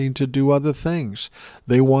starting to do other things.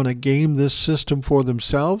 They want to game this system for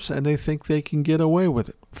themselves, and they think they can get away with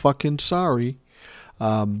it. Fucking sorry.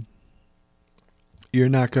 You're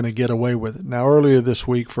not going to get away with it. Now, earlier this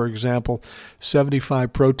week, for example,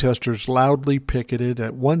 75 protesters loudly picketed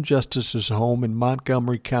at one justice's home in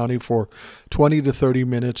Montgomery County for 20 to 30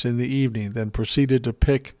 minutes in the evening, then proceeded to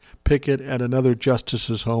picket at another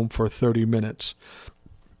justice's home for 30 minutes,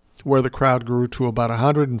 where the crowd grew to about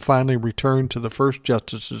 100 and finally returned to the first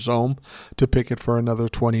justice's home to picket for another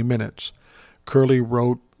 20 minutes. Curley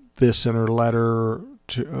wrote this in her letter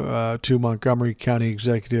to Montgomery County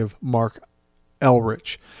Executive Mark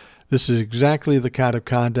Elrich. This is exactly the kind of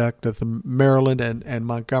conduct that the Maryland and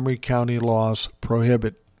Montgomery County laws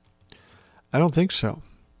prohibit. I don't think so.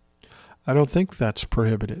 I don't think that's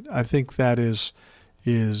prohibited. I think that is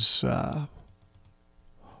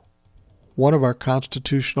one of our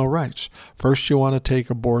constitutional rights. First, you want to take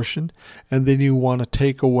abortion, and then you want to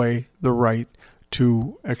take away the right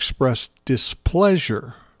to express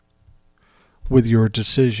displeasure with your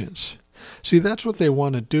decisions. See, that's what they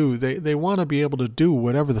want to do. They want to be able to do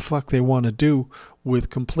whatever the fuck they want to do with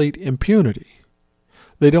complete impunity.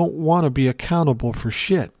 They don't want to be accountable for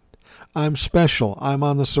shit. I'm special. I'm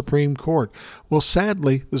on the Supreme Court. Well,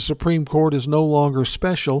 sadly, the Supreme Court is no longer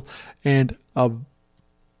special, and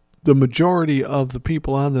the majority of the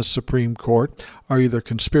people on the Supreme Court are either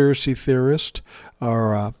conspiracy theorists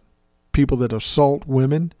or people that assault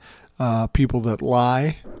women, people that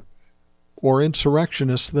lie, or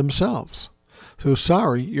insurrectionists themselves. So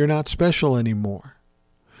sorry, you're not special anymore.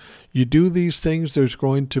 You do these things, there's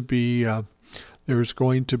going to be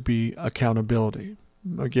accountability.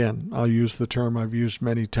 Again, I'll use the term I've used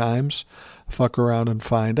many times, fuck around and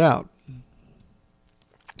find out.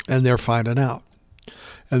 And they're finding out.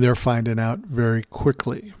 And they're finding out very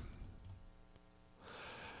quickly.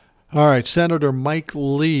 All right, Senator Mike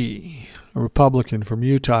Lee, a Republican from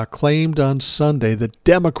Utah, claimed on Sunday that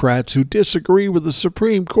Democrats who disagree with the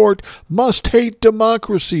Supreme Court must hate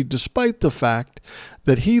democracy, despite the fact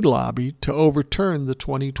that he lobbied to overturn the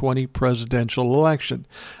 2020 presidential election.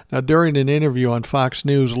 Now, during an interview on Fox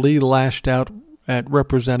News, Lee lashed out at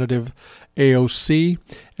Representative AOC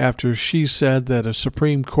after she said that a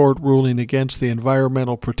Supreme Court ruling against the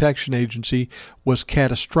Environmental Protection Agency was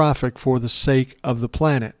catastrophic for the sake of the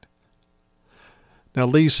planet. Now,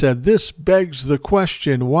 Lee said, "This begs the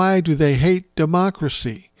question, why do they hate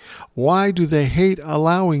democracy? Why do they hate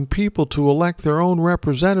allowing people to elect their own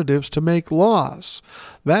representatives to make laws?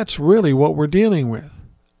 That's really what we're dealing with.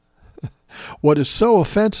 What is so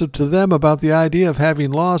offensive to them about the idea of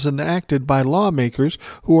having laws enacted by lawmakers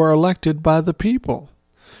who are elected by the people?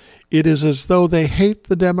 It is as though they hate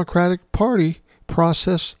the Democratic Party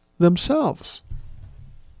process themselves."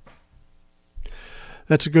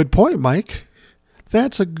 That's a good point, Mike.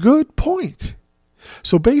 That's a good point.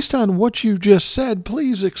 So based on what you just said,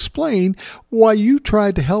 please explain why you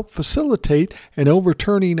tried to help facilitate an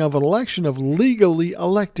overturning of an election of legally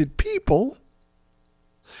elected people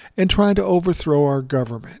and trying to overthrow our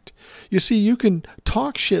government. You see, you can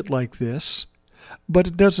talk shit like this, but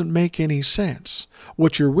it doesn't make any sense.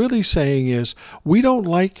 What you're really saying is we don't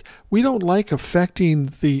like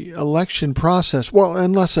affecting the election process, well,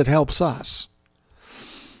 unless it helps us.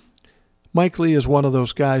 Mike Lee is one of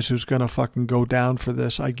those guys who's going to fucking go down for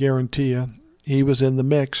this. I guarantee you. He was in the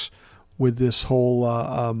mix with this whole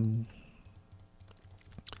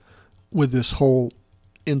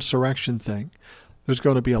insurrection thing. There's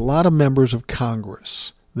going to be a lot of members of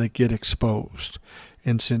Congress that get exposed.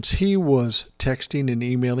 And since he was texting and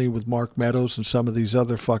emailing with Mark Meadows and some of these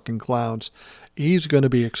other fucking clowns, he's going to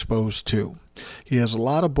be exposed too. He has a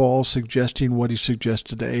lot of balls suggesting what he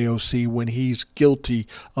suggested to AOC when he's guilty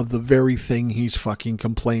of the very thing he's fucking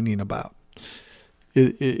complaining about.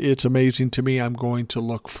 It's amazing to me. I'm going to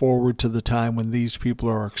look forward to the time when these people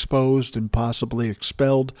are exposed and possibly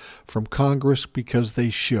expelled from Congress, because they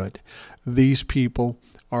should. These people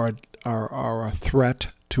are a threat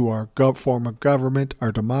to our form of government,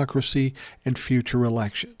 our democracy, and future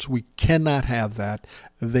elections. We cannot have that.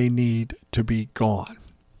 They need to be gone.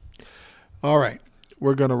 All right,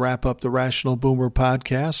 we're going to wrap up the Rational Boomer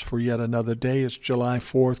podcast for yet another day. It's July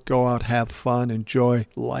 4th. Go out, have fun, enjoy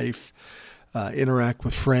life, interact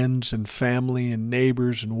with friends and family and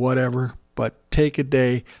neighbors and whatever, but take a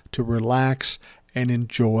day to relax and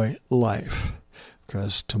enjoy life.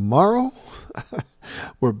 Because tomorrow,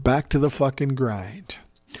 we're back to the fucking grind.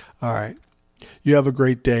 All right. You have a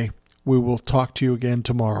great day. We will talk to you again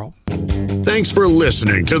tomorrow. Thanks for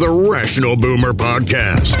listening to the Rational Boomer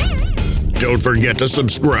Podcast. Don't forget to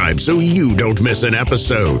subscribe so you don't miss an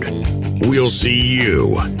episode. We'll see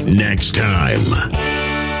you next time.